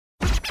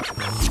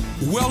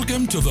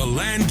Welcome to the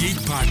Land Geek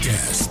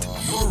Podcast,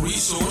 your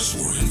resource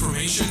for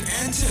information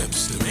and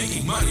tips to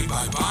making money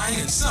by buying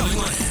and selling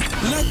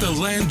land. Let the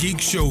Land Geek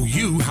show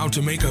you how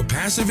to make a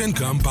passive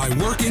income by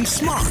working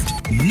smart,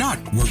 not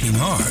working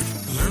hard.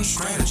 Learn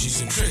strategies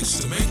and tricks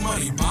to make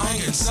money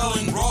buying and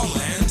selling raw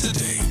land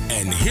today.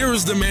 And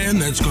here's the man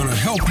that's going to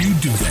help you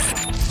do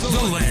that,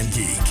 the Land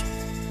Geek.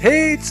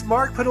 Hey, it's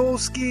Mark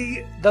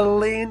Podolsky, the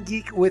Land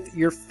Geek, with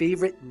your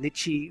favorite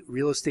niche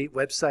real estate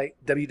website,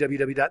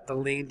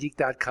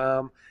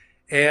 www.thelandgeek.com.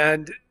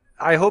 And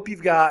I hope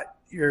you've got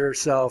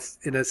yourself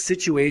in a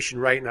situation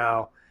right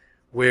now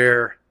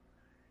where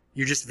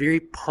you're just very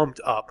pumped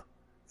up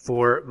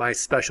for my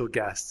special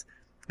guest,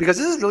 because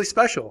this is really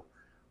special.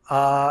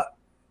 Again,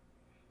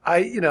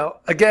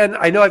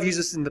 I know I've used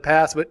this in the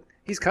past, but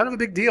he's kind of a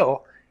big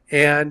deal,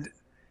 and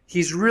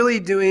he's really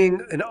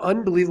doing an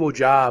unbelievable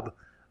job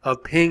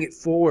of paying it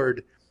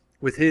forward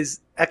with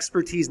his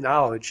expertise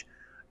knowledge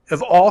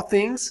of all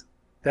things.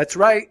 That's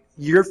right,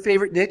 your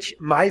favorite niche,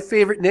 my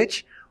favorite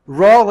niche,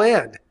 raw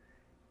land.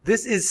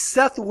 This is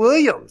Seth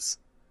Williams,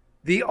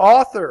 the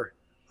author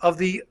of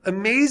the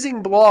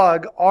amazing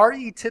blog,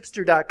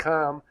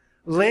 retipster.com,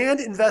 land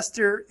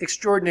investor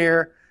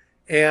extraordinaire,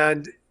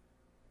 and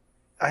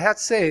I have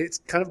to say, it's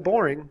kind of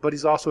boring, but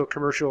he's also a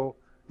commercial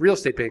real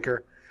estate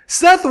banker.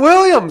 Seth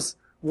Williams,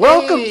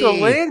 welcome to the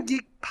Land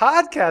Geek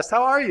Podcast.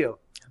 How are you?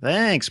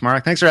 Thanks,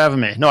 Mark. Thanks for having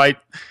me. No,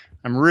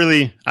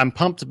 I'm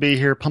pumped to be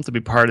here, pumped to be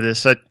part of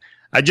this. I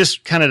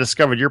just kind of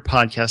discovered your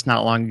podcast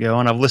not long ago,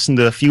 and I've listened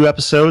to a few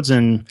episodes,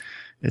 and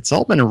it's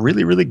all been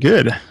really, really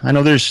good. I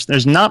know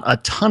there's not a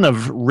ton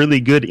of really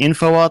good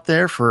info out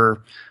there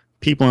for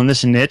people in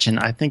this niche, and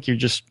I think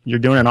you're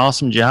doing an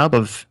awesome job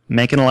of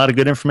making a lot of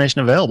good information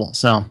available.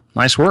 So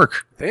nice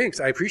work. Thanks.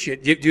 I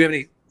appreciate it. Do you have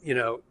any,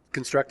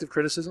 constructive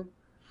criticism?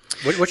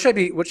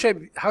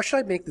 How should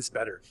I make this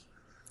better?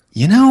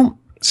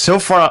 So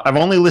far, I've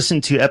only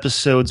listened to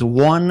episodes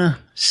 1,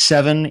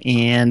 7,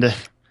 and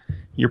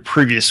your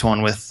previous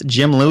one with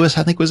Jim Lewis,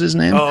 I think was his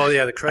name. Oh,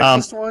 yeah, the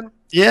Craigslist one?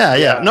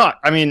 Yeah. No,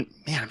 I mean,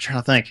 man, I'm trying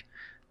to think.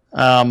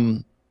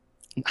 I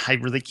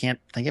really can't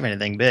think of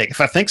anything big.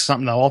 If I think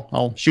something, though,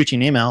 I'll shoot you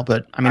an email.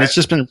 But, I mean, it's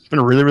just been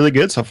really, really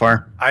good so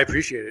far. I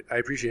appreciate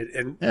it.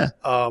 And,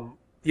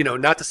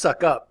 not to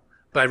suck up,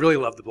 but I really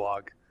love the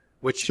blog,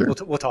 which sure.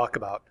 we'll talk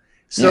about.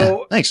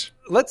 So thanks.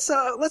 Let's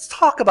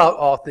talk about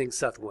all things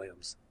Seth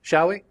Williams,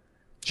 shall we?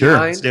 Sure,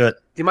 let's do it.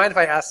 Do you mind if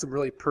I ask some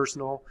really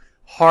personal,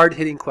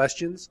 hard-hitting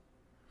questions?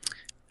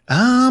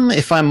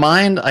 If I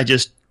mind, I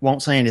just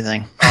won't say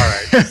anything. All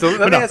right. So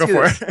let me ask you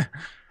this.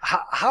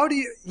 How do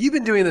you've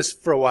been doing this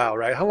for a while,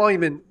 right? How long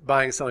have you been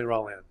buying and selling raw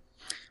land?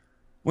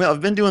 Well,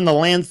 I've been doing the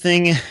land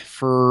thing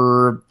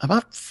for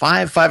about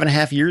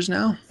 5.5 years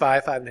now.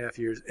 5.5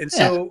 years. And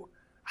so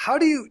how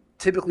do you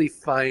typically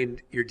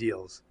find your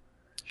deals?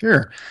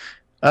 Sure.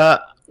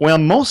 Well,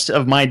 most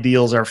of my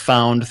deals are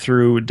found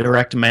through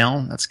direct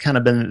mail. That's kind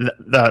of been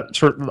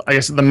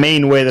the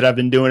main way that I've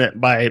been doing it,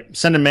 by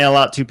sending mail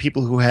out to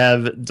people who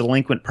have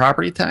delinquent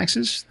property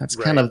taxes. That's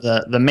kind of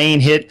the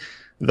main hit.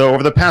 Though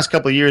over the past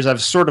couple of years,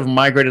 I've sort of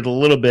migrated a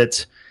little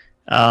bit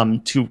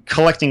to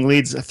collecting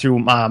leads through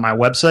my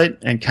website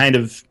and kind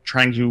of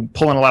trying to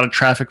pull in a lot of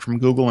traffic from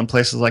Google and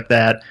places like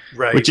that,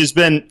 which has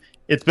been...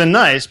 It's been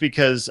nice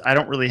because I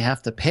don't really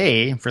have to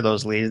pay for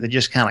those leads. They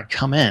just kind of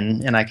come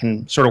in and I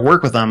can sort of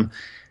work with them.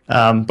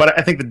 But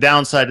I think the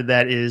downside of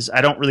that is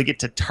I don't really get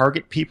to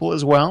target people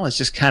as well. It's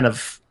just kind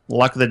of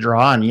luck of the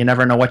draw, and you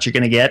never know what you're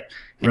going to get.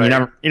 And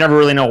you never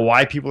really know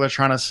why people are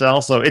trying to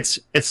sell. So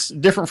it's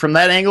different from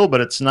that angle,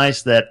 but it's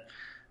nice that,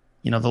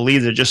 the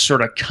leads are just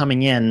sort of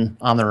coming in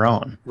on their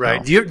own. Right.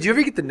 So. Do you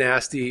ever get the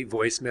nasty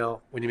voicemail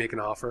when you make an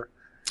offer?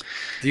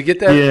 Do you get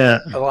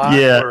that a lot?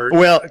 Yeah. Or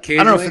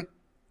occasionally?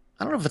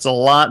 I don't know if it's a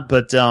lot,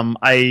 but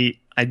I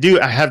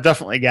have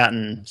definitely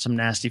gotten some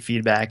nasty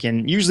feedback.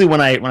 And usually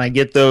when I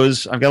get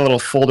those, I've got a little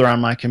folder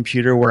on my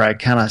computer where I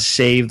kind of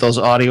save those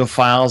audio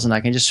files, and I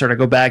can just sort of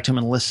go back to them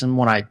and listen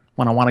when I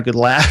want a good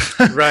laugh.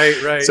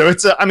 Right. So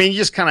it's you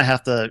just kind of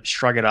have to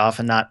shrug it off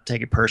and not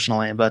take it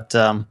personally. But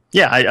I'm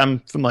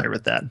familiar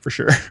with that for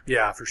sure.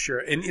 Yeah, for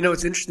sure. And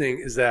what's interesting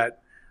is that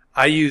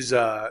I use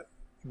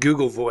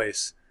Google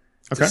Voice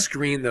to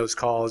screen those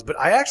calls, but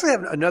I actually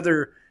have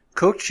another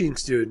coaching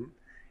student.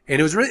 And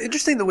it was really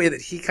interesting the way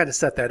that he kind of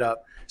set that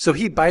up. So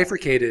he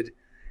bifurcated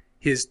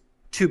his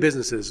two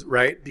businesses,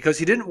 right? Because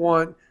he didn't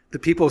want the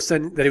people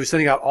that he was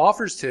sending out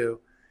offers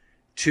to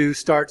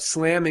start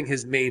slamming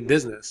his main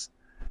business,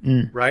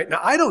 right?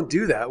 Now, I don't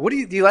do that.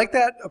 Do you like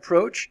that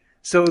approach?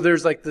 So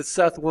there's like the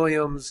Seth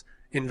Williams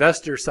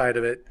investor side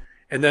of it,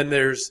 and then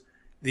there's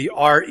the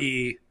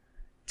RE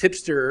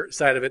tipster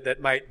side of it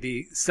that might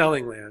be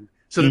selling land.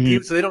 So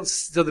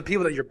the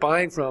people that you're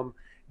buying from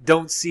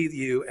don't see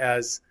you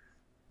as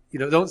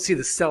don't see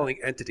the selling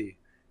entity.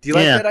 Do you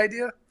like that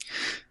idea?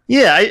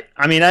 Yeah,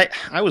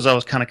 I was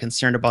always kind of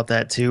concerned about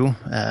that too.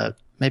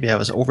 Maybe I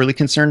was overly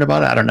concerned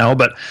about it. I don't know,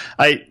 but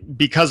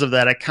because of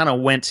that, I kind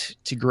of went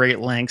to great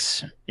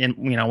lengths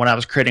when I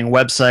was creating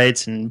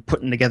websites and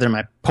putting together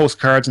my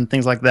postcards and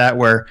things like that,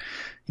 where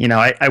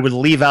I would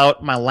leave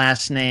out my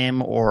last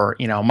name, or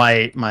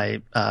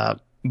my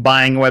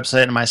buying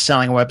website and my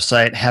selling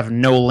website have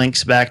no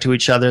links back to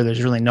each other.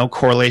 There's really no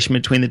correlation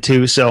between the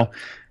two, so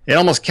it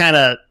almost kind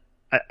of,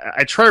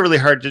 I try really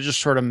hard to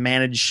just sort of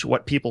manage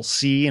what people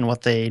see and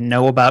what they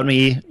know about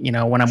me,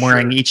 when I'm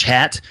wearing each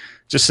hat,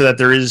 just so that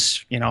there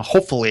is,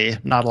 hopefully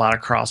not a lot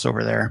of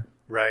crossover there.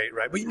 Right.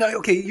 But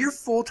okay, your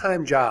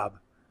full-time job,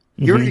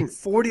 you're working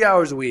 40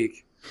 hours a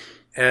week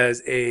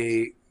as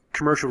a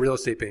commercial real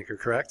estate banker,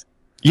 correct?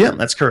 Yeah,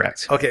 that's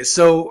correct. Okay,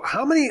 so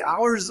how many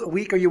hours a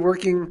week are you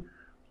working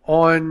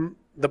on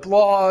the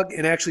blog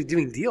and actually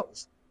doing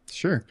deals?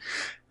 Sure.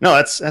 No,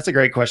 that's a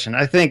great question.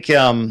 I think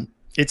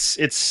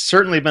it's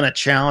certainly been a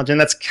challenge,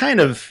 and it's kind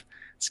of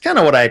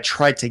what I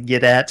try to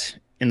get at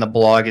in the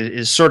blog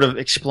is sort of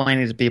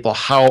explaining to people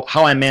how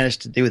I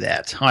managed to do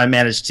that, how I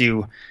managed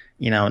to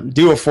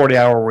do a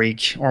 40-hour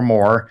week or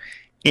more,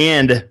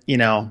 and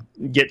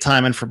get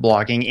time in for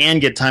blogging,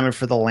 and get time in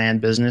for the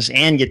land business,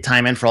 and get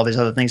time in for all these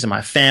other things in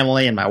my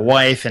family and my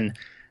wife. And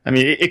I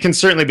mean, it can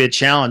certainly be a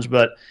challenge,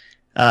 but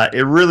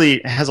it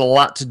really has a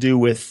lot to do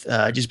with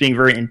just being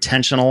very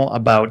intentional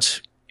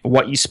about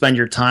what you spend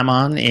your time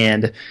on.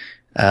 And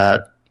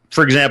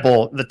for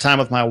example, the time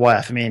with my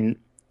wife, I mean,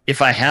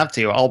 if I have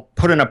to, I'll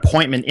put an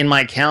appointment in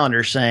my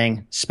calendar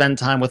saying spend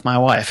time with my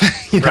wife.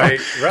 Right.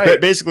 But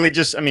basically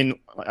just,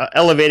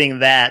 elevating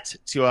that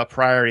to a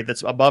priority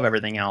that's above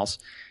everything else.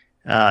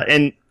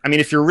 And I mean,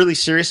 if you're really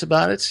serious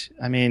about it,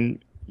 I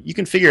mean, you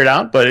can figure it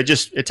out, but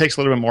it takes a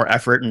little bit more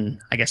effort and,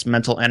 I guess,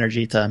 mental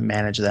energy to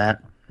manage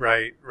that.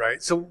 Right.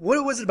 So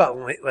what was it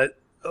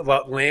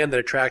about land that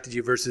attracted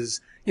you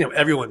versus,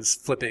 everyone's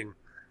flipping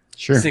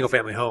single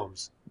family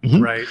homes,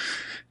 right?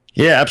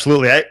 Yeah,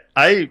 absolutely.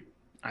 I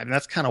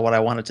that's kind of what I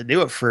wanted to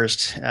do at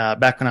first,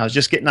 back when I was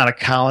just getting out of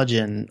college,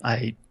 and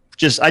I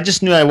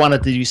just knew I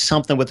wanted to do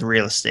something with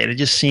real estate. It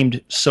just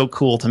seemed so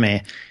cool to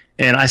me.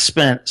 And I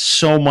spent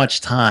so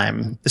much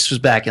time, this was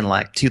back in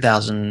like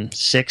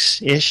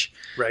 2006-ish.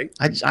 Right.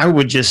 I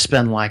would just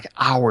spend like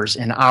hours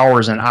and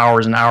hours and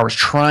hours and hours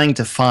trying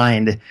to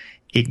find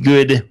a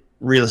good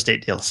real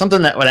estate deal,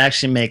 something that would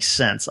actually make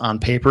sense on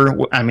paper.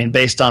 I mean,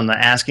 based on the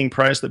asking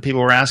price that people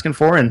were asking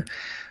for, and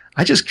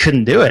I just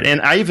couldn't do it.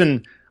 And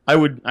I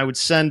would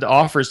send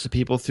offers to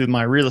people through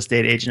my real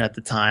estate agent at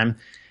the time.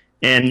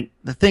 And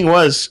the thing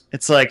was,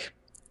 it's like,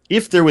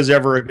 if there was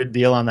ever a good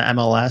deal on the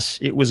MLS,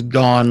 it was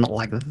gone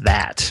like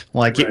that.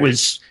 Like It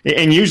was,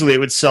 and usually it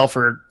would sell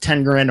for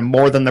 10 grand and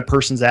more than the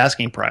person's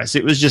asking price.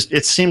 It was just,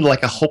 it seemed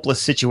like a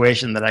hopeless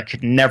situation that I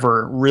could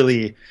never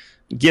really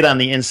get on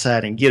the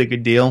inside and get a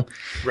good deal.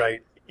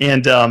 Right.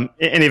 And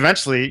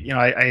eventually,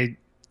 I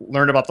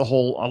learned about the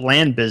whole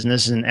land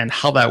business and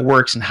how that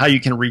works and how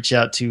you can reach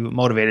out to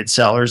motivated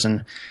sellers.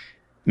 And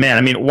man,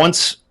 I mean,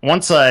 once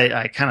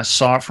I kind of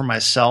saw it for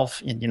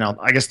myself, and,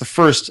 I guess the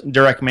first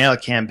direct mail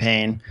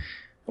campaign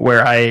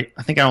where I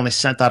think I only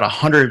sent out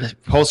 100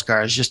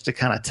 postcards just to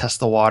kind of test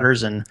the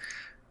waters. And,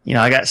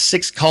 I got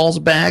 6 calls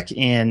back,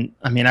 and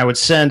I mean, I would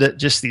send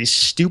just these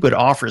stupid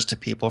offers to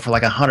people for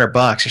like $100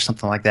 or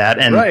something like that.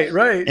 And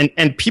right.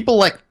 And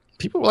people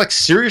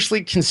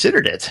seriously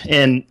considered it.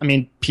 And I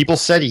mean, people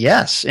said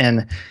yes.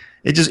 And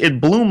it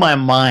blew my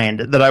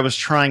mind that I was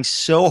trying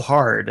so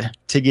hard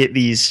to get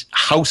these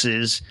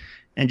houses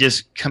and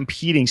just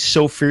competing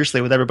so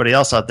fiercely with everybody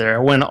else out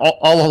there, when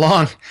all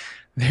along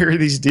there are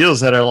these deals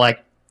that are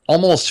like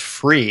almost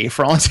free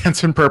for all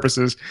intents and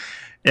purposes,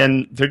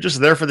 and they're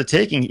just there for the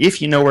taking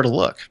if you know where to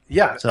look.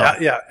 Yeah,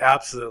 yeah,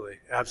 absolutely.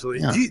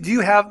 Yeah. Do you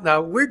have, now,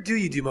 where do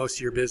you do most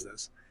of your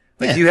business?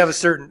 Like, do you have a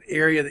certain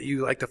area that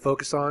you like to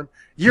focus on?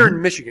 You're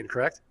in Michigan,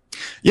 correct?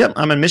 Yep,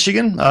 I'm in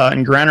Michigan,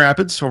 in Grand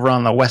Rapids, over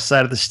on the west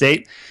side of the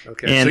state.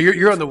 Okay, and so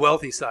you're on the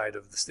wealthy side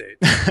of the state.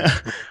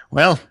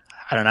 Well,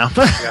 I don't know.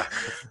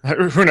 Yeah.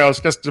 Who knows?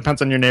 I guess it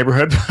depends on your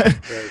neighborhood.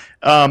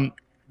 Right.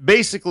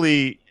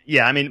 Basically,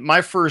 yeah, I mean,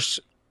 my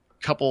first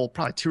couple,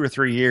 probably 2 or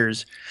 3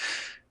 years,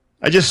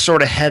 I just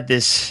sort of had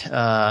this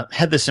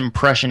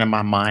impression in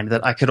my mind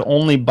that I could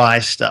only buy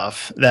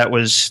stuff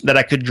that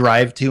I could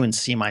drive to and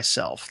see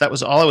myself. That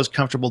was all I was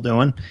comfortable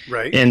doing.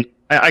 Right. And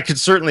I could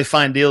certainly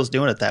find deals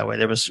doing it that way.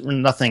 There was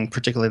nothing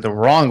particularly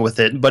wrong with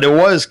it, but it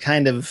was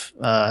kind of,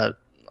 I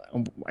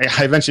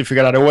eventually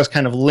figured out it was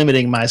kind of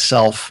limiting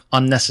myself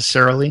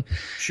unnecessarily.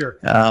 Sure.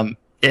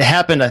 It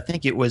happened, I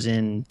think it was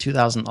in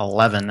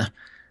 2011.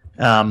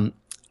 I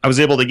was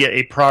able to get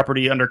a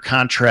property under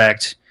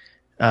contract.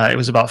 It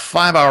was about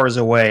 5 hours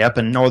away up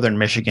in northern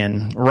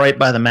Michigan, right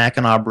by the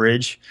Mackinac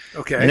Bridge.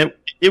 Okay. And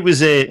it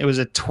was a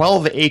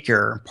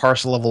 12-acre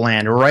parcel of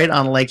land right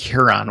on Lake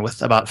Huron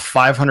with about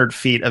 500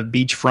 feet of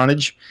beach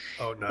frontage.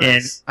 Oh, nice.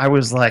 And I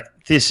was like,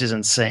 this is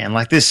insane.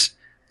 Like this,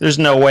 there's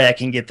no way I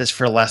can get this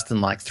for less than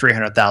like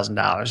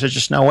 $300,000. There's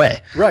just no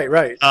way.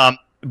 Right.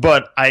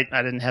 But I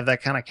didn't have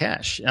that kind of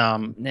cash,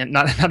 and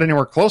not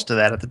anywhere close to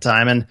that at the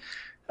time. And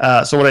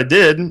so what I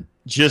did,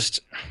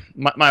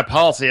 my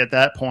policy at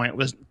that point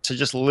was to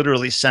just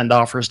literally send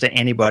offers to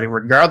anybody,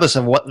 regardless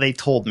of what they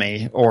told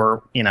me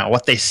or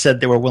what they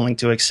said they were willing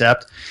to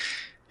accept.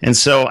 And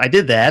so I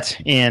did that,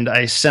 and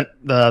I sent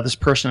this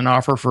person an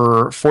offer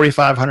for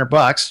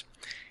 $4,500,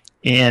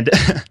 and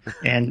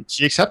and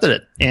she accepted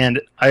it. And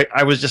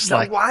I was just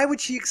like, why would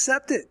she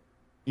accept it?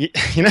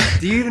 You know,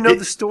 do you even know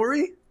the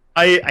story?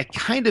 I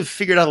kind of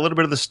figured out a little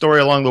bit of the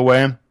story along the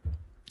way.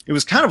 It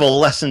was kind of a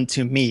lesson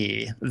to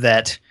me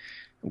that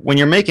when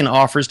you're making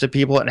offers to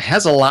people, it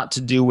has a lot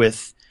to do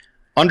with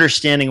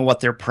understanding what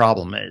their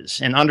problem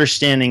is and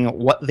understanding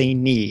what they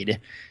need.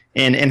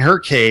 And in her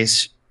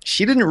case,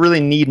 she didn't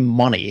really need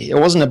money. It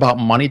wasn't about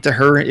money to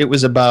her. It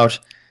was about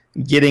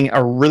getting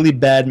a really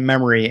bad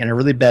memory and a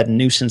really bad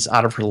nuisance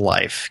out of her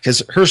life.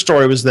 Because her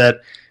story was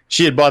that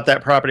she had bought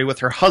that property with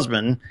her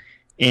husband,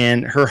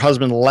 and her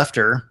husband left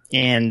her.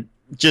 And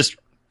just,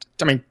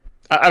 I mean,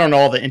 I don't know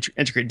all the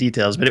intricate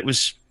details, but it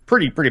was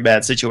pretty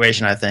bad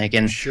situation, I think.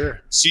 And sure,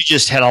 she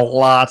just had a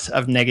lot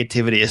of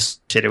negativity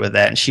associated with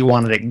that, and she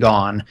wanted it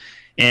gone.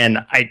 And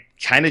I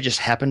kind of just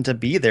happened to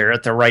be there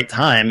at the right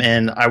time,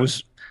 and I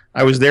was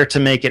there to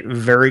make it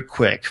very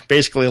quick,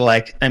 basically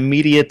like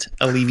immediate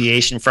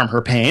alleviation from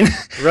her pain.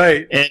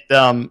 Right.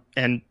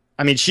 And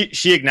I mean,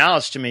 she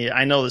acknowledged to me,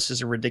 I know this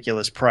is a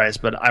ridiculous price,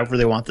 but I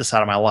really want this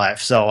out of my life,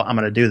 so I'm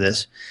going to do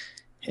this.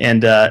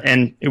 And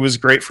it was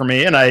great for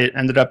me, and I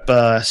ended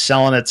up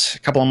selling it a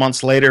couple of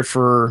months later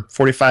for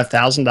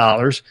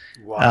 $45,000.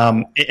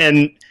 Wow.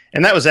 And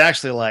that was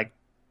actually like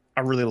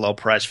a really low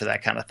price for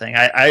that kind of thing.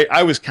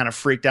 I was kind of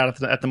freaked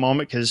out at the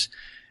moment because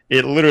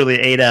it literally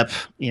ate up,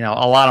 a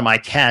lot of my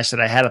cash that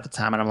I had at the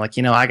time. And I'm like,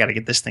 I got to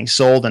get this thing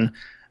sold.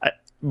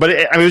 But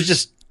it was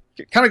just,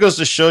 it kind of goes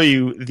to show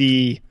you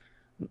the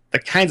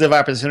kinds of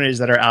opportunities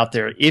that are out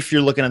there if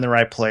you're looking in the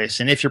right place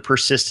and if you're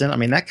persistent. I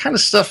mean, that kind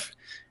of stuff,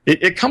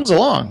 it comes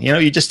along.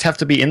 You just have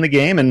to be in the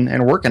game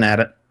and working at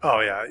it. Oh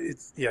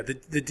yeah,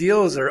 the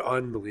deals are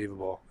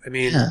unbelievable. I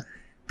mean,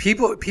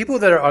 people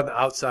that are on the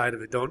outside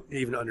of it don't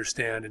even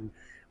understand. And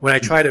when I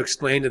try to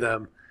explain to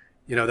them,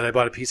 that I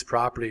bought a piece of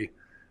property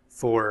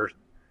for,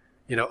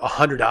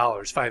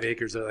 $100, 5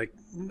 acres, they're like,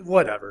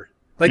 whatever.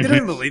 Like, they don't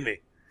even believe me.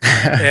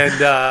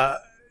 And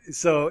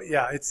so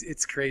yeah,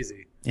 it's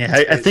crazy.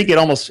 Yeah, I think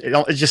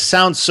it just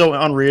sounds so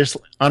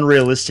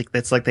unrealistic.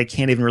 That's like they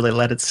can't even really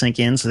let it sink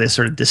in, so they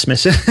sort of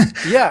dismiss it.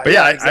 Yeah, but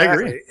yeah, exactly. I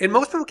agree. And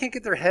most people can't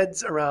get their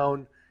heads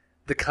around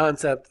the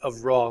concept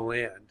of raw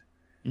land,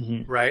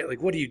 right?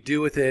 Like, what do you do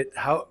with it?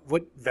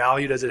 What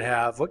value does it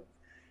have?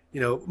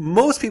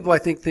 Most people I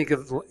think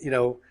of,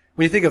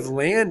 when you think of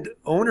land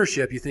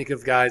ownership, you think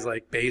of guys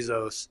like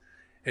Bezos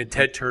and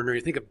Ted Turner.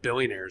 You think of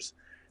billionaires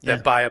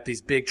that buy up these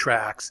big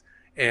tracts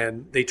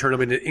and they turn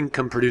them into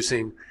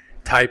income-producing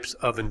types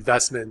of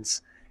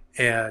investments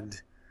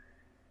and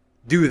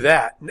do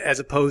that, as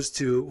opposed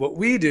to what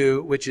we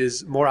do, which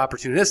is more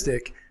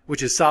opportunistic,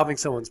 which is solving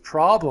someone's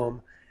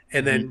problem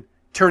and then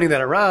turning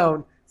that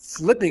around,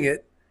 flipping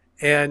it,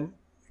 and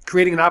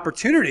creating an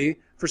opportunity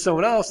for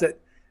someone else that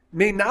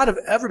may not have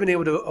ever been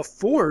able to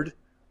afford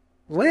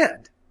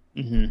land.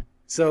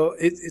 So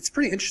it's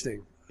pretty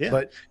interesting. Yeah.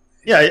 But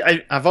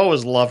I've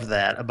always loved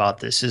that about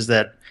this, is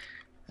that,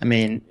 I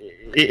mean,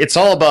 it's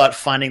all about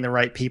finding the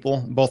right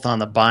people, both on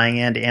the buying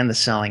end and the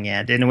selling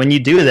end. And when you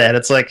do that,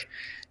 it's like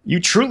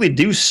you truly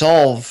do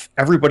solve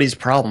everybody's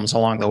problems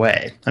along the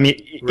way. I mean,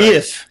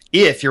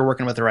 if you're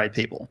working with the right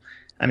people.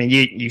 I mean,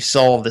 you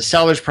solve the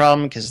seller's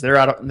problem because they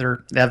have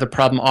the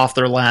problem off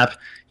their lap.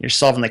 You're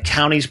solving the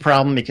county's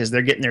problem because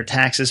they're getting their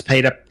taxes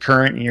paid up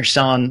current, and you're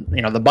selling,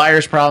 the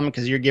buyer's problem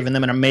because you're giving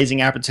them an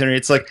amazing opportunity.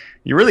 It's like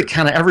you're really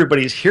kind of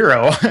everybody's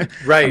hero.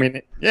 Right. I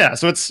mean, yeah.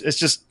 So it's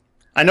just,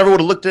 I never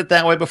would have looked at it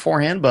that way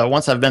beforehand, but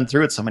once I've been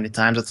through it so many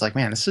times, it's like,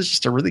 man, this is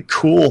just a really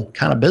cool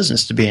kind of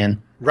business to be in.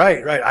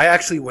 Right. I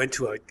actually went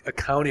to a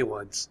county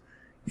once,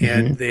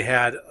 and they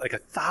had like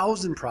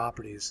 1,000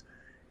 properties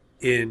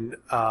in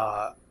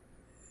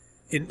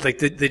like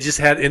they just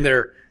had in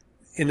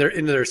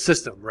their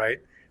system, right?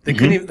 They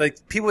couldn't even, they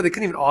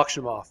couldn't even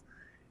auction them off.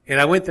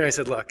 And I went there and I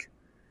said, look,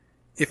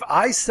 if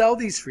I sell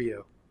these for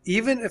you,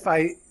 even if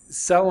I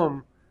sell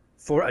them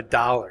for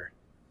 $1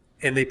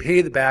 and they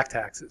pay the back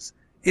taxes,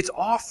 it's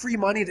all free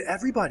money to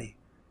everybody.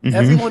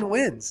 Everyone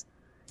wins.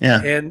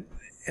 Yeah. And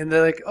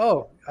they're like,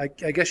 oh, I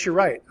guess you're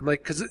right. I'm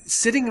like, because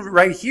sitting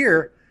right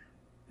here,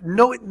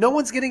 no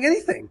one's getting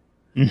anything.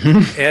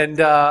 And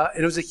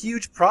it was a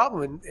huge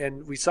problem,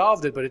 and we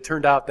solved it. But it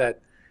turned out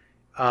that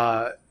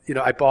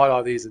I bought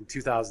all these in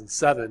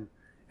 2007,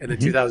 and then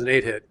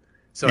 2008 hit,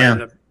 so I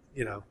ended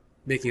up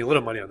making a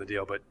little money on the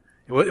deal. But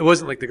it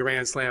wasn't like the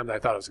grand slam that I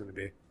thought it was going to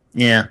be.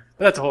 Yeah,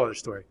 but that's a whole other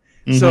story.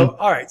 So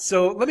all right,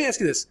 so let me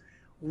ask you this: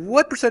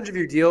 what percentage of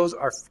your deals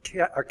are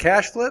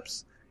cash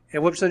flips,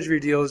 and what percentage of your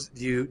deals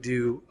do you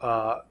do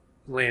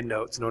land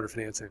notes and owner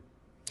financing?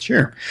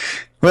 Sure.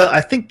 Well,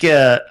 I think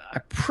I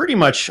pretty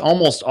much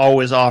almost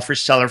always offer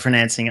seller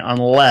financing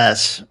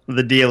unless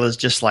the deal is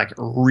just like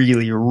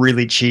really,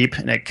 really cheap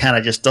and it kind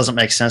of just doesn't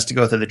make sense to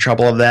go through the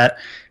trouble of that.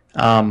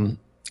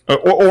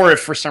 Or if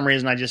for some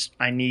reason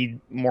I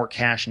need more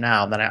cash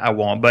now, then I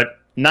won't. But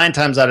 9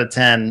 times out of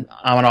 10,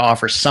 I'm going to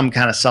offer some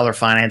kind of seller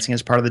financing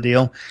as part of the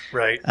deal.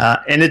 Right.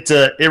 And it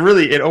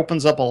really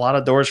opens up a lot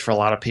of doors for a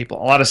lot of people,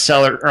 a lot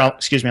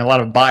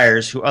of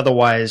buyers who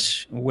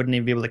otherwise wouldn't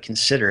even be able to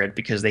consider it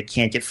because they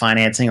can't get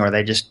financing or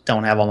they just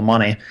don't have all the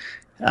money.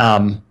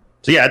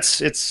 So yeah,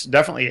 it's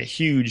definitely a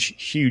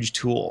huge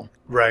tool.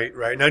 Right.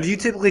 Now, do you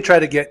typically try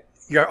to get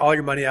all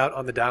your money out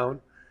on the down,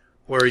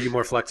 or are you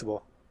more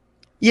flexible?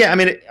 Yeah, I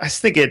mean,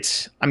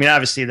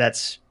 obviously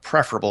that's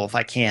preferable if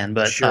I can,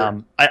 but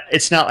sure.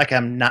 It's not like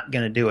I'm not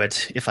going to do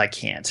it if I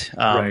can't.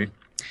 Right.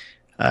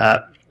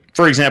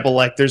 For example,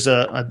 like there's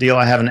a deal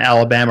I have in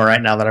Alabama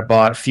right now that I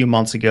bought a few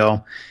months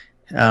ago.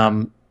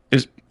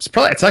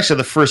 It's actually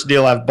the first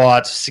deal I've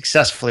bought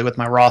successfully with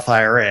my Roth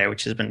IRA,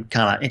 which has been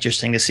kind of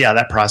interesting to see how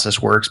that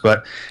process works.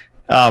 But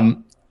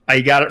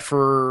I got it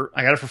for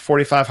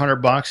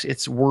 $4,500.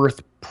 It's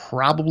worth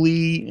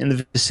probably in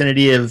the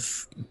vicinity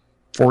of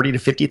 40 to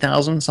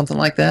 50,000, something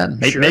like that,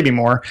 maybe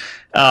more.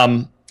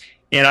 And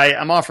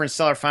I'm offering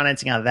seller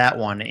financing on that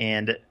one,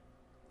 and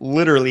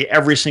literally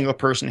every single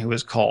person who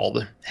has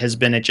called has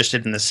been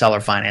interested in the seller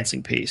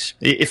financing piece.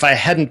 If I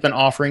hadn't been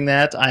offering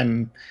that, I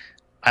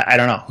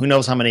don't know, who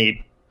knows how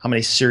many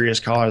serious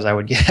callers I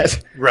would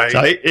get. Right.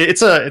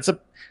 So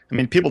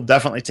people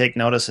definitely take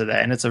notice of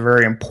that, and it's a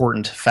very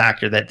important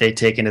factor that they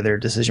take into their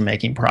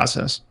decision-making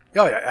process.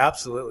 Oh yeah,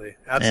 absolutely.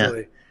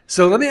 Yeah.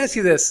 So let me ask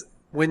you this: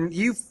 when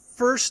you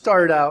first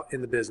started out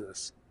in the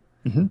business,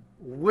 mm-hmm.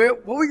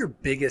 what were your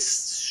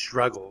biggest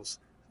struggles?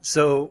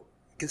 So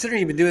considering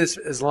you've been doing this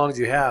as long as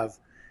you have,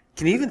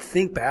 can you even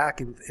think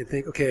back and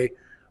think, okay,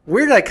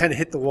 where did I kind of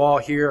hit the wall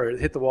here or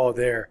hit the wall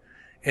there?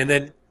 And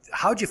then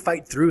how'd you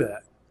fight through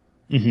that?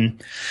 Mm-hmm.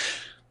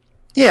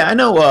 Yeah, I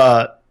know.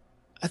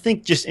 I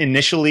think just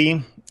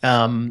initially,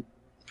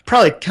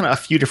 probably kind of a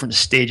few different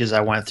stages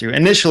I went through.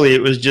 Initially,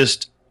 it was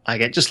just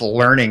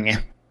learning.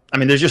 I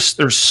mean,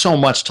 there's so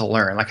much to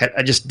learn. Like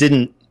I just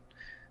didn't.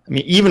 I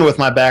mean, even with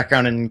my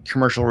background in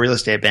commercial real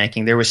estate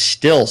banking, there was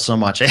still so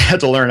much I had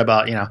to learn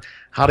about.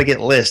 How to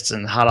get lists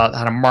and how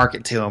to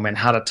market to them and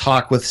how to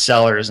talk with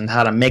sellers and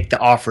how to make the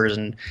offers.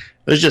 And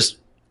it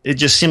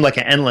just seemed like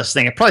an endless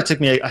thing. It probably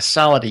took me a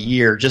solid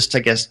year just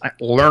to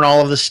learn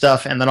all of this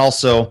stuff, and then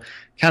also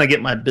kind of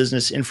get my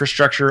business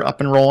infrastructure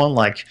up and rolling,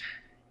 like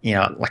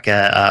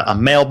a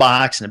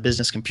mailbox and a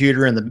business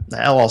computer and the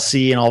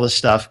LLC and all this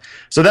stuff.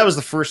 So that was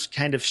the first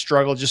kind of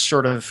struggle, just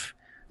sort of,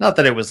 not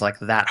that it was like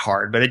that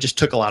hard, but it just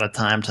took a lot of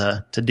time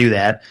to do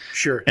that.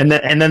 Sure. And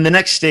then the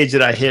next stage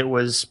that I hit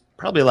was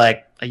probably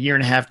like a year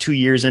and a half, 2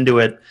 years into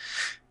it,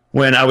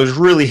 when I was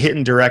really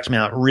hitting direct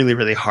mail really,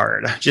 really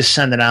hard, just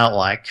sending out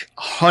like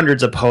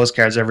hundreds of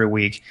postcards every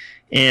week.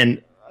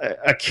 And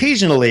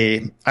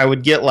occasionally I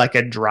would get like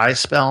a dry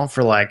spell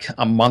for like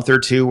a month or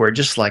two where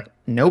just like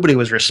nobody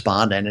was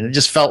responding. And it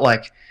just felt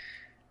like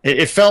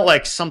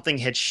something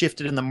had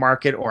shifted in the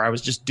market, or I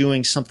was just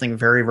doing something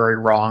very, very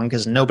wrong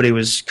because nobody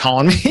was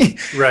calling me.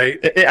 Right.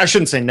 I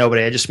shouldn't say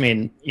nobody. I just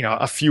mean,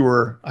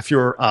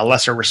 a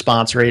lesser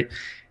response rate.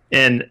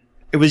 And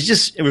it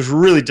was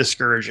really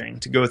discouraging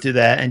to go through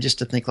that and just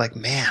to think like,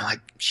 man,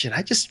 like, should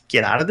I just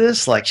get out of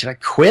this? Like, should I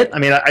quit? I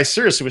mean, I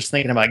seriously was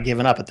thinking about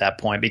giving up at that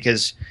point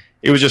because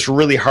it was just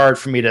really hard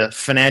for me to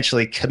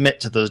financially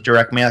commit to those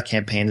direct mail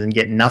campaigns and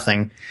get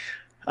nothing.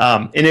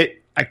 When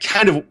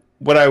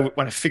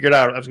I figured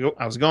out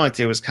I was going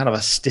to, it was kind of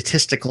a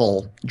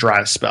statistical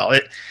dry spell.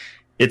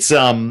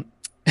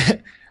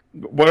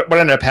 What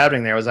ended up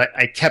happening there was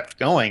I kept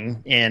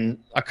going, and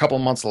a couple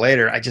months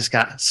later, I just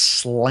got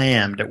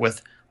slammed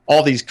with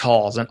all these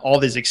calls and all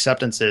these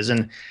acceptances.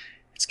 And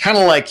it's kind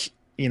of like,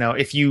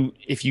 if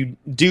you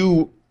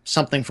do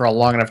something for a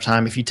long enough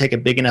time, if you take a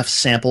big enough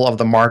sample of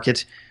the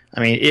market, I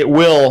mean, it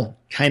will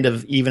kind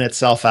of even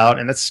itself out.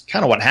 And that's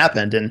kind of what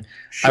happened. And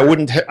sure. I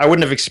wouldn't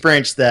have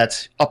experienced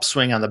that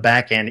upswing on the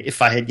back end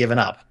if I had given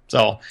up.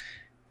 So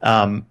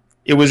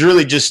it was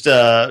really just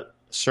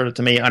sort of,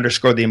 to me,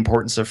 underscored the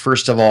importance of,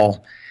 first of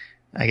all,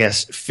 I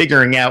guess,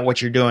 figuring out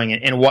what you're doing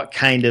and what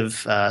kind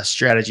of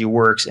strategy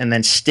works, and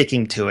then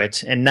sticking to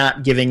it and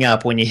not giving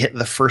up when you hit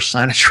the first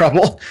sign of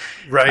trouble.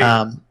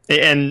 Right.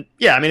 And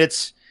yeah, I mean,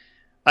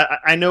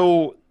 I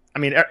know, I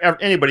mean,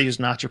 anybody who's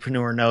an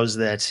entrepreneur knows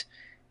that,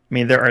 I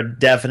mean, there are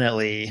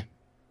definitely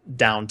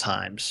down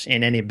times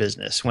in any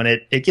business when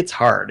it gets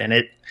hard, and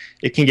it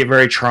can get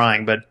very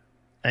trying, but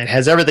it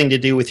has everything to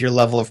do with your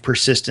level of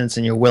persistence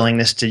and your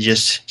willingness to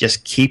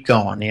just keep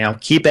going,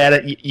 keep at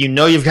it.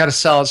 You've got a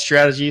solid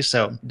strategy,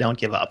 so don't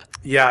give up.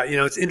 Yeah.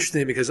 It's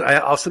interesting because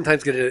I'll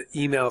sometimes get an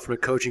email from a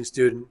coaching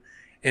student,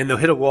 and they'll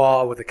hit a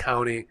wall with a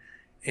county,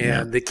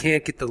 and they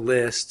can't get the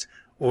list,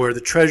 or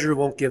the treasurer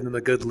won't give them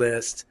a good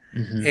list.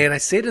 Mm-hmm. And I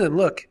say to them,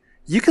 look,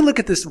 you can look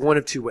at this one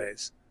of two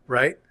ways,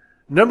 right?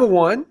 Number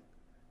one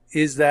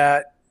is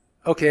that,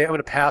 okay, I'm going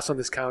to pass on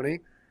this county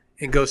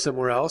and go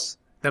somewhere else.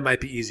 That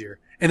might be easier.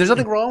 And there's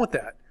nothing wrong with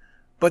that.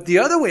 But the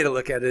other way to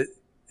look at it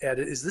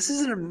is this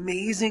is an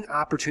amazing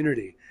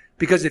opportunity,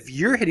 because if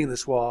you're hitting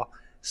this wall,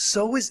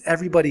 so is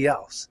everybody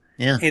else.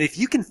 Yeah. And if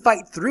you can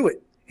fight through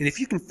it, and if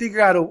you can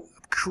figure out a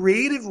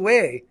creative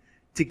way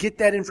to get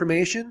that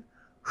information,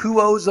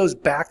 who owes those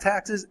back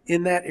taxes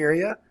in that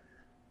area,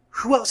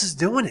 who else is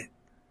doing it?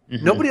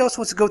 Mm-hmm. Nobody else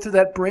wants to go through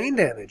that brain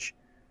damage.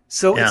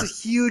 So it's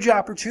a huge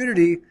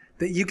opportunity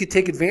that you could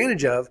take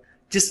advantage of.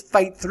 Just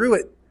fight through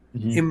it.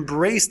 Mm-hmm.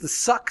 Embrace the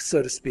suck,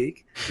 so to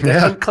speak.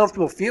 That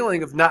uncomfortable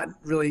feeling of not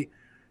really,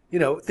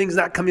 things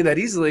not coming that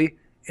easily.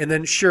 And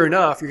then sure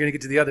enough, you're going to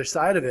get to the other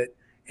side of it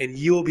and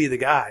you'll be the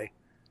guy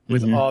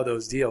with all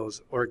those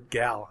deals, or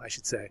gal, I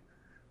should say.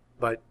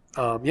 But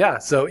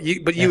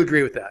you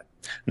agree with that.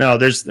 No,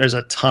 there's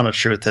a ton of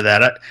truth to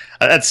that.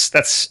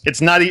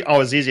 It's not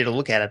always easy to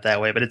look at it that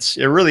way, but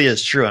it really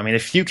is true. I mean,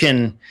 if you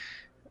can,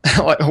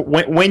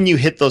 when you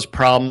hit those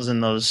problems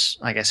and those,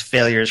 I guess,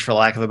 failures, for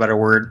lack of a better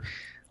word,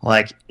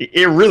 like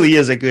it really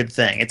is a good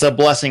thing. It's a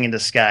blessing in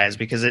disguise,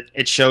 because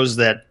it shows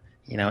that,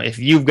 if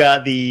you've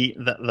got the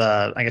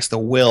I guess the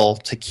will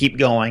to keep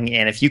going,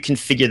 and if you can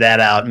figure that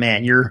out,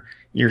 man,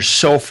 you're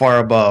so far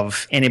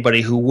above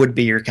anybody who would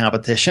be your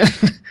competition.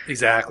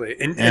 Exactly.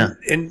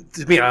 And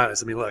to be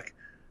honest, I mean, look,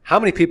 how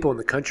many people in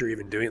the country are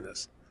even doing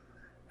this?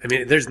 I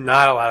mean, there's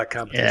not a lot of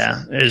competition.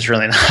 Yeah, there's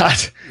really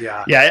not.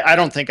 Yeah. Yeah, I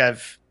don't think I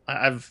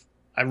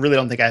really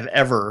don't think I've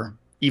ever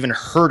even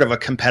heard of a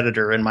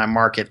competitor in my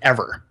market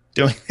ever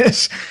doing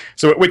this.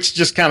 So, which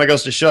just kind of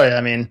goes to show you,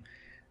 I mean,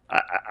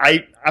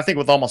 I think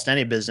with almost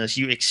any business,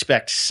 you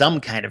expect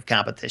some kind of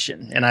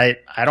competition, and I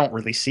don't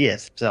really see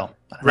it. So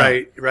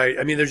right.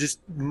 I mean, there's just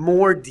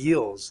more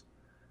deals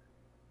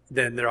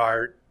than there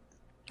are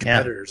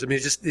competitors. I mean,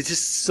 it's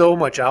just so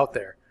much out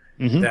there.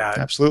 Mm-hmm.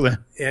 Absolutely.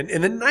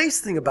 And the nice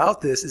thing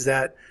about this is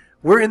that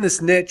we're in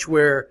this niche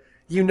where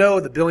the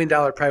 $1 billion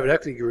private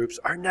equity groups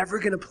are never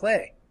going to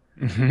play.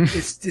 Mm-hmm.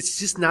 It's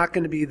just not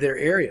going to be their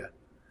area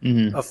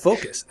of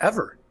focus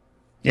ever.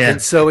 Yeah.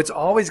 And so it's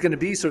always going to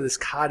be sort of this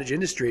cottage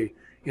industry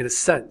in a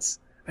sense.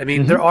 I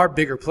mean, there are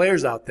bigger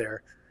players out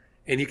there,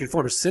 and you can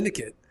form a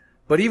syndicate.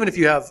 But even if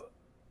you have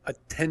a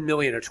 $10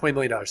 million or $20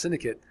 million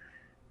syndicate,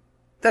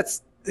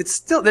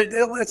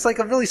 it's like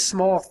a really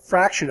small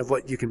fraction of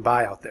what you can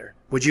buy out there.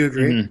 Would you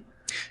agree? Mm-hmm.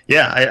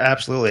 Yeah,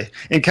 absolutely.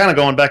 And kind of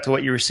going back to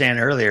what you were saying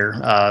earlier,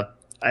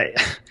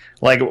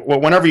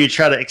 whenever you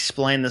try to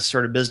explain this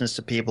sort of business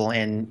to people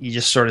and you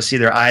just sort of see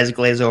their eyes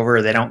glaze over,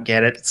 or they don't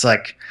get it, it's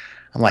like,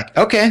 I'm like,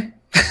 okay.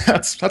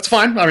 That's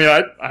fine. I mean,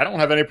 I don't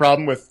have any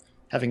problem with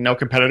having no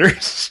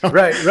competitors. So.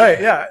 Right.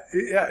 Yeah,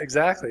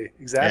 exactly.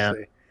 Yeah.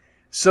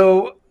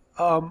 So,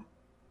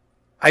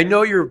 I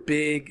know you're a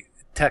big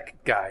tech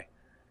guy,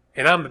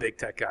 and I'm a big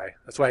tech guy.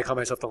 That's why I call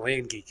myself the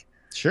land geek.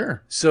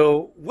 Sure.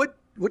 So, what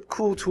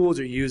cool tools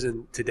are you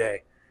using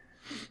today?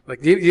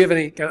 Like, do you have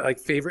any kind of like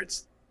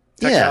favorites,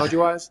 technology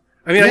wise?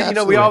 I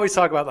mean, we always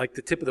talk about like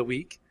the tip of the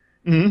week,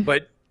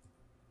 but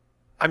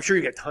I'm sure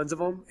you get tons of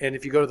them. And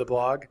if you go to the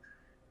blog,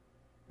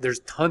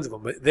 there's tons of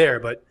them there,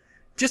 but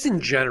just in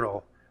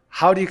general,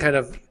 how do you kind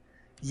of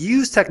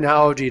use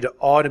technology to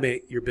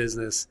automate your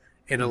business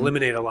and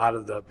eliminate a lot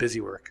of the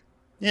busy work?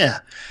 Yeah,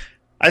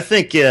 I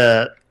think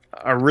a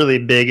really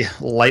big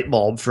light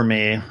bulb for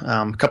me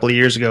a couple of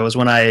years ago was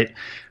when I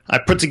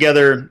put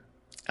together,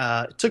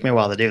 it took me a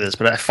while to do this,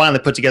 but I finally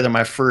put together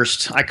my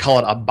first, I call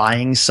it a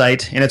buying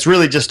site, and it's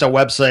really just a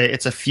website.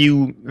 It's a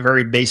few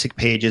very basic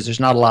pages. There's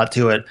not a lot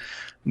to it,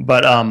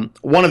 but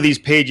one of these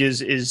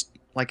pages is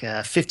like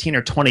a 15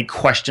 or 20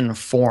 question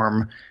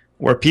form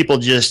where people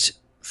just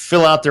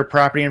fill out their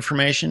property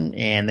information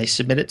and they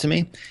submit it to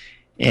me.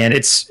 And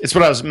it's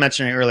what I was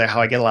mentioning earlier,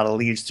 how I get a lot of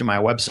leads through my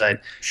website.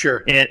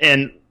 Sure.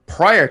 And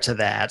prior to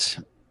that,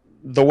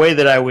 the way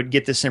that I would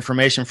get this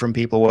information from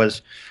people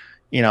was,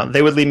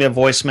 they would leave me a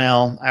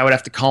voicemail. I would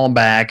have to call them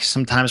back,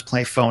 sometimes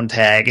play phone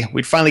tag.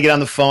 We'd finally get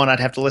on the phone. I'd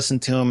have to listen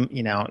to them,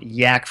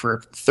 yak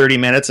for 30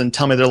 minutes and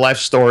tell me their life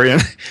story.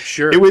 And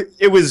sure. It was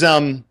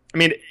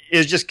it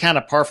was just kind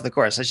of par for the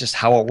course. That's just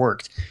how it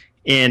worked.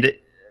 And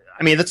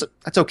I mean, that's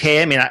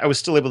okay. I mean, I was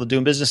still able to do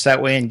business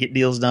that way and get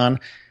deals done,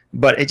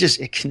 but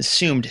it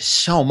consumed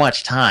so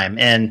much time.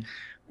 And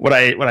what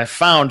I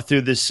found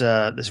through this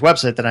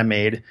website that I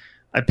made,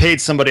 I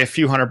paid somebody a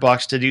few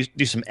 $100 to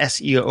do some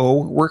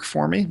SEO work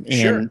for me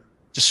and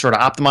just sort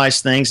of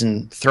optimize things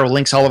and throw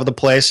links all over the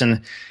place.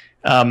 And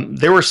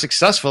they were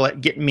successful at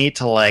getting me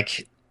to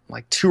like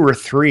 2 or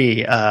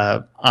 3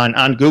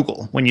 on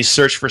Google when you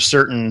search for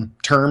certain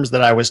terms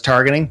that I was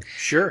targeting.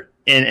 Sure.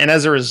 And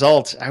as a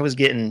result, I was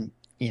getting,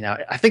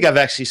 I think I've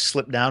actually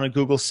slipped down at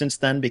Google since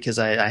then because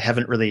I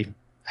haven't really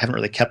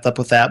kept up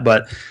with that.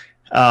 But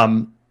I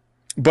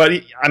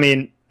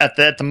mean, at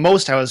the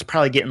most, I was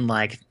probably getting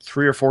like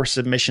 3 or 4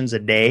 submissions a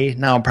day.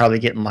 Now I'm probably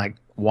getting like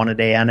 1 a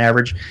day on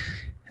average.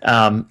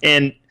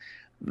 And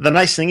the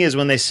nice thing is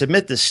when they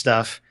submit this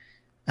stuff,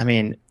 I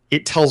mean,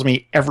 it tells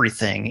me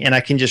everything, and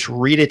I can just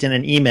read it in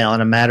an email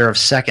in a matter of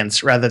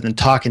seconds rather than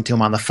talking to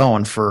them on the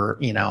phone for,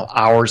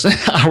 hours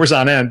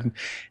on end.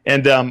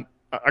 And a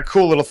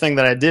cool little thing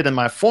that I did in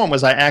my form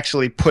was I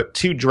actually put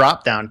 2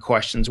 drop-down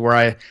questions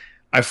where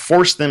I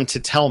forced them to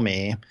tell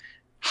me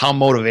how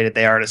motivated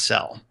they are to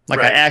sell. Like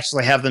I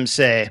actually have them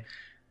say,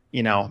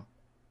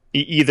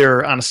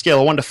 either on a scale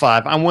of 1 to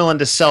 5, I'm willing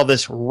to sell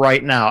this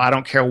right now. I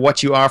don't care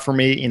what you offer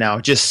me,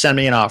 just send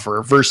me an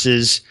offer,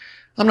 versus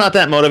I'm not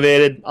that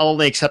motivated. I'll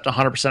only accept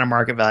 100% of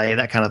market value,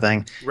 that kind of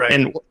thing. Right.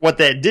 And what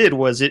that did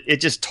was it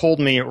just told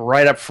me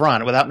right up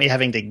front, without me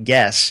having to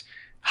guess,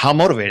 how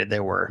motivated they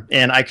were.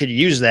 And I could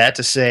use that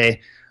to say,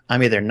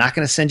 I'm either not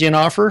going to send you an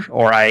offer,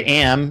 or I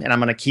am, and I'm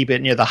going to keep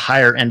it near the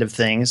higher end of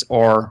things,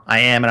 or I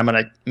am, and I'm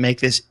going to make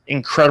this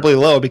incredibly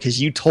low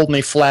because you told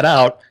me flat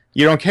out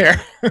you don't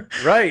care.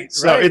 Right.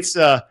 So it's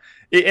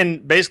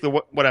and basically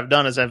what I've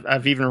done is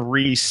I've even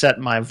reset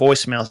my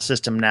voicemail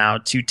system now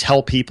to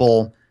tell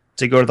people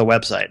to go to the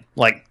website.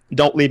 Like,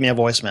 don't leave me a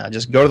voicemail.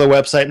 Just go to the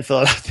website and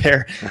fill it out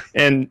there.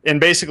 And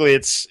basically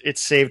it's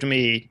saved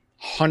me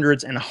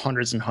hundreds and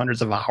hundreds and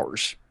hundreds of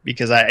hours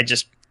because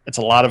it's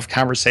a lot of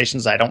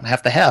conversations I don't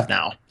have to have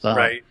now. So.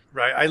 Right.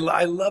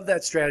 I love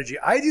that strategy.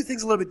 I do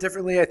things a little bit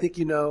differently. I think,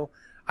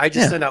 I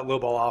just send out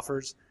lowball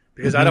offers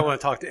because I don't want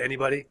to talk to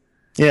anybody.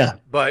 Yeah.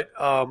 But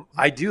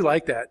I do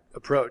like that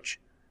approach.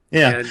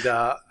 Yeah. And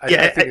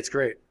I think it's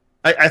great.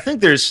 I think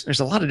there's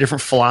a lot of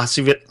different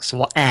philosophies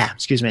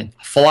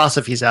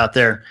out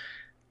there.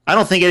 I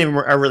don't think any of them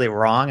are really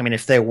wrong. I mean,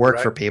 if they work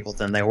for people,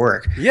 then they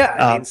work. Yeah.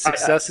 I mean,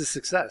 success is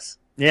success.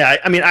 Yeah.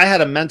 I mean, I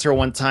had a mentor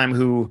one time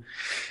who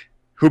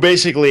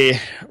basically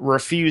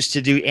refused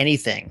to do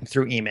anything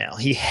through email.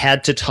 He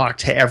had to talk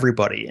to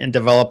everybody and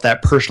develop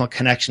that personal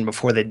connection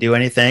before they do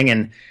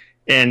anything.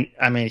 And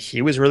I mean,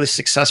 he was really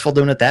successful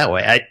doing it that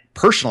way.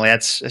 Personally,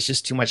 it's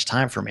just too much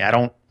time for me. I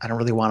don't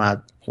really want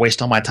to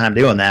waste all my time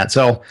doing that.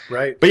 So,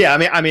 right. But yeah, I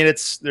mean,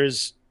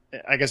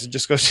 I guess it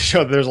just goes to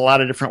show that there's a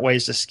lot of different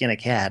ways to skin a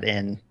cat,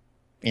 and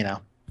yeah.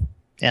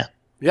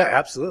 Yeah,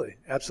 absolutely.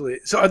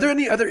 So are there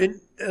any other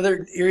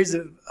areas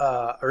of,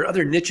 or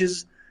other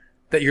niches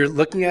that you're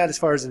looking at as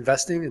far as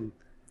investing and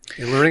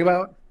learning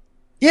about?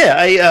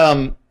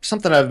 Yeah,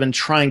 something I've been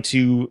trying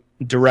to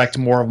direct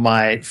more of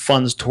my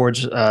funds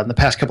towards in the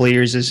past couple of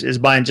years is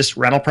buying just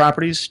rental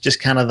properties, just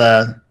kind of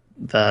the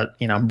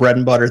bread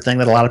and butter thing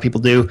that a lot of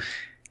people do.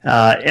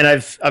 And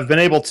I've been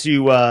able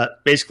to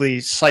basically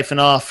siphon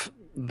off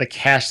the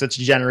cash that's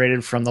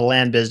generated from the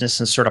land business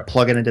and sort of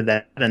plug it into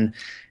that. And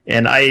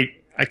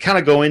I kind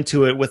of go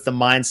into it with the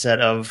mindset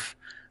of,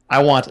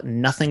 I want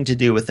nothing to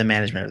do with the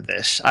management of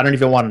this. I don't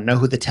even want to know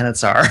who the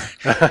tenants are.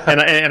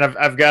 and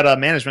I've got a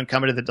management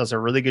company that does a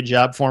really good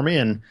job for me.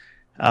 And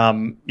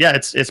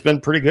it's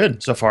been pretty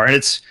good so far.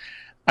 And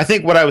I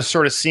think what I was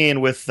sort of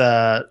seeing with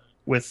the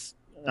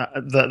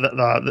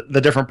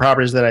different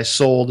properties that I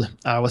sold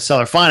with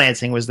seller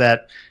financing was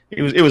that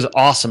it was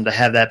awesome to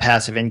have that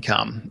passive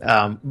income.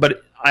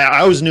 But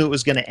I always knew it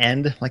was going to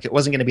end, like it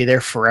wasn't going to be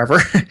there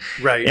forever.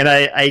 Right. And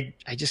I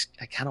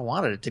kind of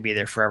wanted it to be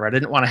there forever. I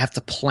didn't want to have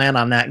to plan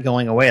on that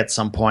going away at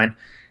some point.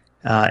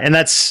 And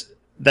that's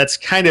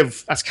kind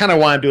of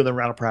why I'm doing the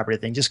rental property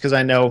thing, just because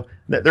I know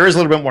that there is a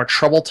little bit more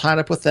trouble tied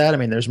up with that. I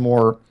mean, there's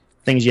more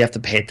things you have to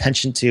pay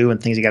attention to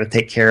and things you got to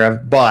take care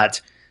of.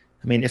 But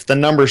I mean, if the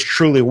numbers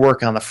truly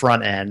work on the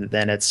front end,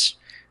 then it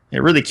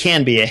really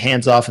can be a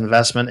hands-off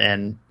investment,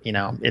 and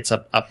it's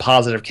a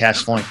positive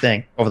cash flowing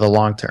thing over the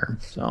long term.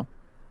 So,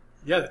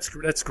 yeah, that's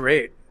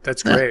great.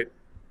 That's great.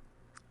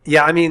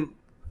 Yeah, I mean,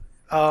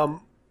 I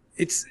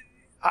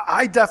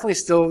definitely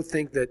still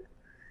think that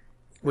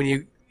when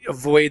you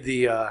avoid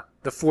the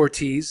 4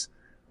 T's,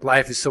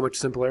 life is so much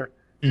simpler.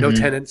 No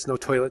tenants, no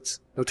toilets,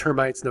 no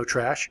termites, no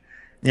trash.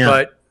 Yeah.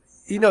 But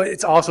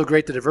it's also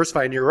great to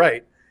diversify, and you're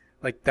right.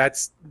 Like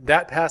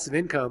that passive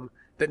income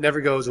that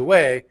never goes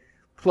away,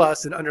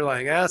 plus an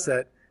underlying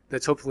asset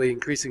that's hopefully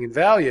increasing in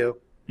value.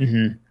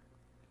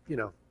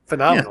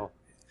 Phenomenal.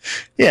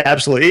 Yeah,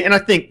 absolutely. And I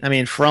think, I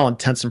mean, for all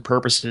intents and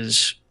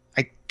purposes,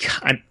 I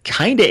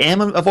kind of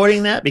am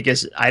avoiding that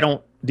because I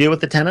don't deal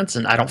with the tenants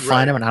and I don't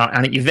find them and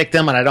I don't evict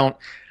them, and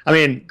I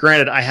mean,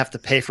 granted, I have to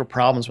pay for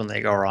problems when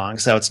they go wrong,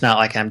 so it's not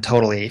like I'm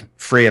totally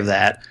free of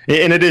that.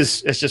 And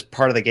it's just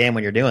part of the game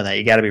when you're doing that.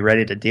 You got to be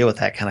ready to deal with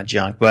that kind of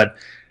junk. But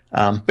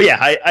yeah,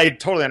 I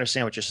totally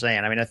understand what you're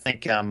saying. I mean, I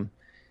think,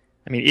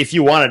 if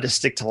you wanted to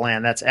stick to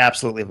land, that's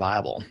absolutely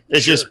viable.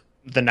 It's just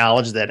the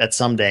knowledge that at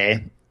some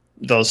day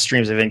those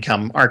streams of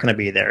income aren't going to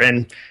be there.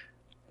 And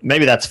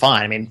maybe that's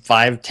fine. I mean,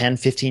 5, 10,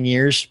 15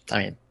 years,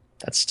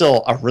 that's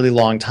still a really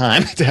long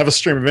time to have a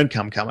stream of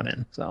income coming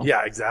in. So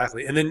yeah,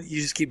 exactly. And then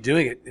you just keep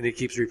doing it, and it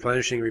keeps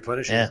replenishing.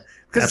 Yeah,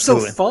 because it's so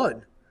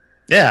fun.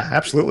 Yeah,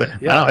 absolutely.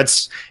 Yeah, no,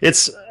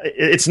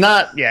 it's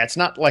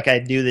not like I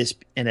do this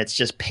and it's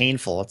just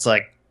painful. It's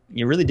like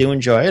you really do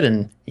enjoy it,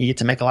 and you get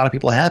to make a lot of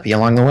people happy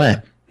along the way.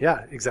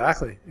 Yeah,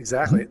 exactly.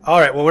 All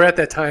right, well, we're at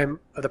that time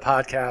of the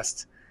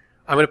podcast.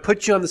 I'm going to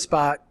put you on the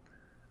spot.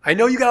 I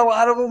know you got a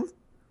lot of them.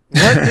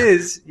 What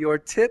is your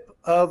tip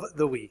of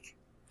the week?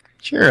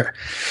 Sure.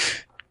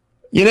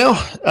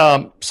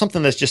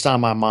 Something that's just on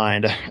my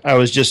mind. I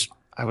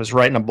was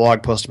writing a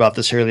blog post about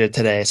this earlier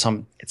today,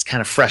 so it's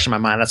kind of fresh in my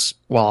mind. That's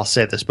why I'll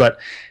say this. But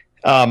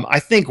I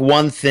think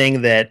one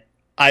thing that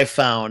I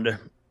found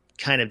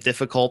kind of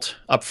difficult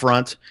up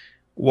front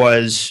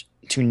was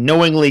to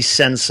knowingly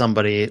send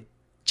somebody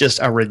just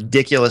a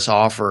ridiculous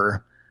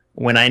offer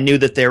when I knew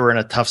that they were in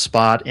a tough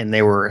spot and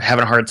they were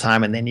having a hard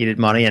time and they needed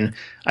money. And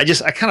I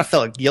kind of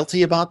felt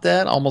guilty about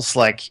that, almost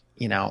like,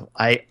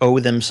 I owe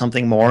them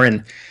something more.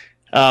 And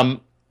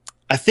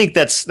I think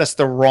that's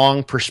the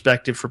wrong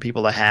perspective for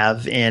people to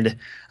have. And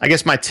I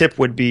guess my tip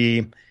would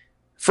be,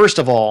 first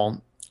of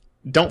all,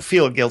 don't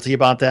feel guilty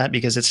about that,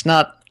 because it's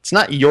not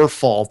your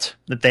fault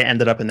that they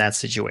ended up in that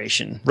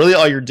situation. Really,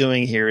 all you're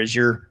doing here is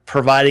you're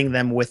providing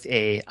them with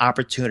a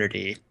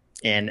opportunity,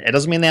 and it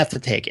doesn't mean they have to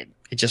take it.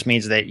 It just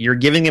means that you're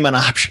giving them an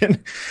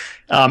option.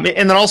 And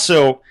then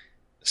also,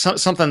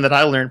 something that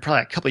I learned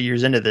probably a couple of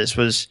years into this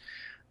was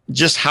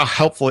just how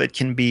helpful it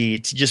can be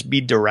to just be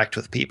direct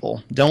with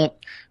people. Don't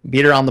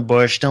beat around the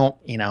bush. Don't,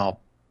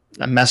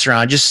 mess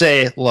around. Just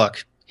say,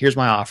 look, here's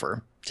my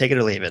offer. Take it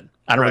or leave it.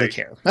 I don't really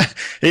care.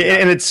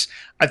 And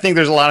I think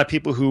there's a lot of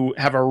people who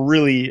have a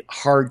really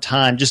hard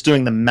time just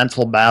doing the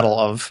mental battle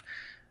of,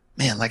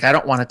 man, like, I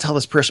don't want to tell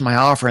this person my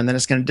offer and then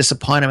it's going to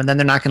disappoint them and then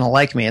they're not going to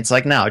like me. It's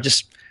like, no,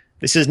 this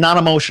is not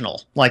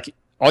emotional. Like,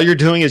 all you're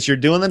doing is you're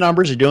doing the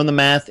numbers, you're doing the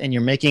math, and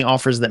you're making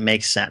offers that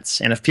make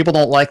sense. And if people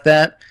don't like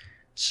that,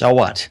 so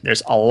what?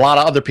 There's a lot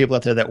of other people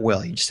out there that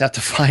will. You just have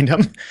to find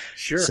them.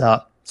 Sure.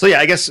 So yeah,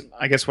 I guess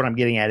what I'm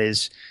getting at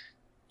is,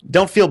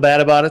 don't feel bad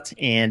about it,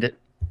 and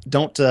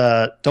don't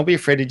be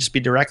afraid to just be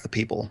direct with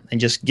people and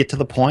just get to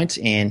the point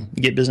and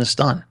get business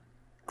done.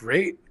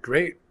 Great.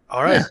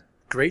 All right. Yeah.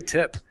 Great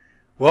tip.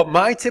 Well,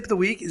 my tip of the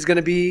week is going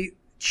to be,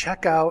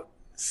 check out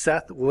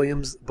Seth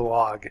Williams'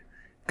 blog.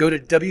 Go to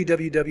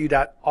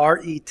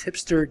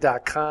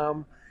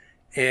www.retipster.com,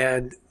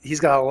 and he's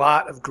got a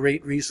lot of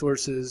great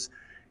resources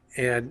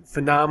and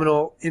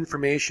phenomenal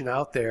information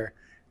out there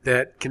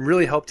that can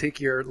really help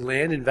take your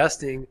land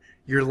investing,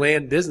 your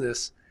land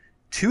business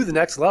to the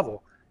next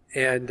level.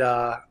 And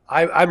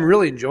I'm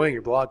really enjoying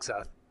your blog,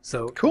 Seth.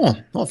 So cool.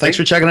 Well, thanks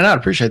for checking it out.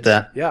 Appreciate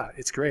that. Yeah,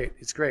 it's great.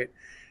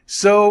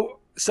 So,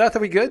 Seth, are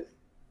we good?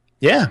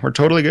 Yeah, we're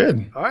totally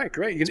good. All right,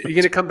 great. You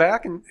going to come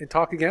back and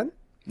talk again?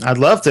 I'd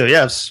love to.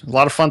 Yeah, it's a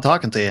lot of fun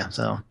talking to you.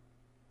 So,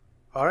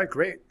 all right,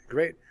 great.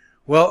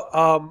 Well,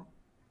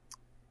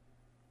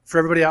 for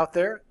everybody out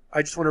there,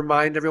 I just want to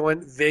remind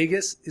everyone,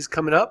 Vegas is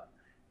coming up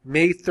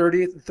May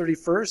 30th and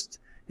 31st.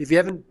 If you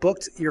haven't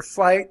booked your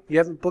flight, you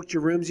haven't booked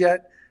your rooms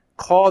yet,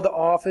 call the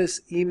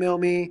office, email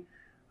me,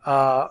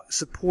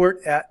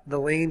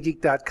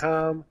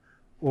 support@thelandgeek.com,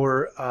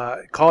 or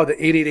call the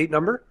 888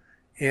 number,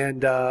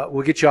 and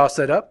we'll get you all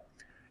set up.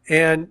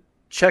 And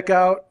check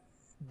out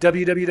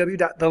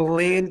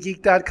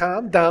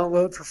www.thelandgeek.com.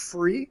 Download for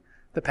free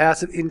the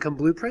Passive Income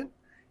Blueprint.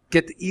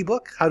 Get the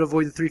ebook, How to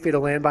Avoid the 3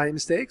 Fatal Land Buying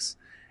Mistakes.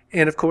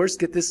 And, of course,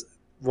 get this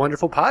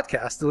wonderful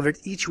podcast delivered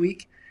each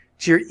week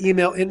to your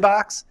email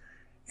inbox.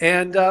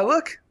 And,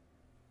 look,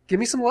 give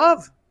me some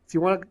love. If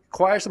you want to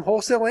acquire some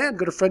wholesale land,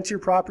 go to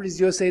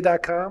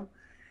frontierpropertiesusa.com.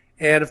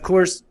 And, of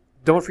course,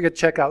 don't forget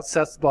to check out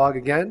Seth's blog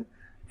again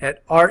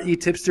at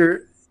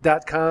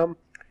retipster.com.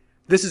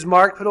 This is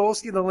Mark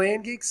Podolsky, the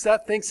Land Geek.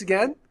 Seth, thanks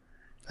again.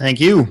 Thank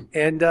you.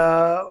 And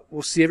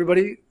we'll see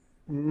everybody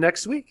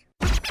next week.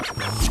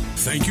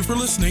 Thank you for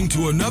listening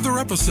to another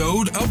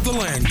episode of The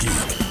Land Geek.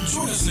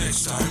 Join us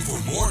next time for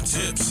more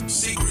tips,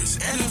 secrets,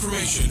 and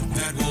information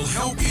that will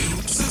help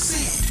you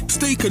succeed.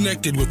 Stay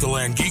connected with The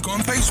Land Geek on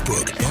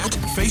Facebook at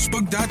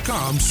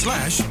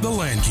facebook.com/The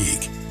Land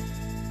Geek.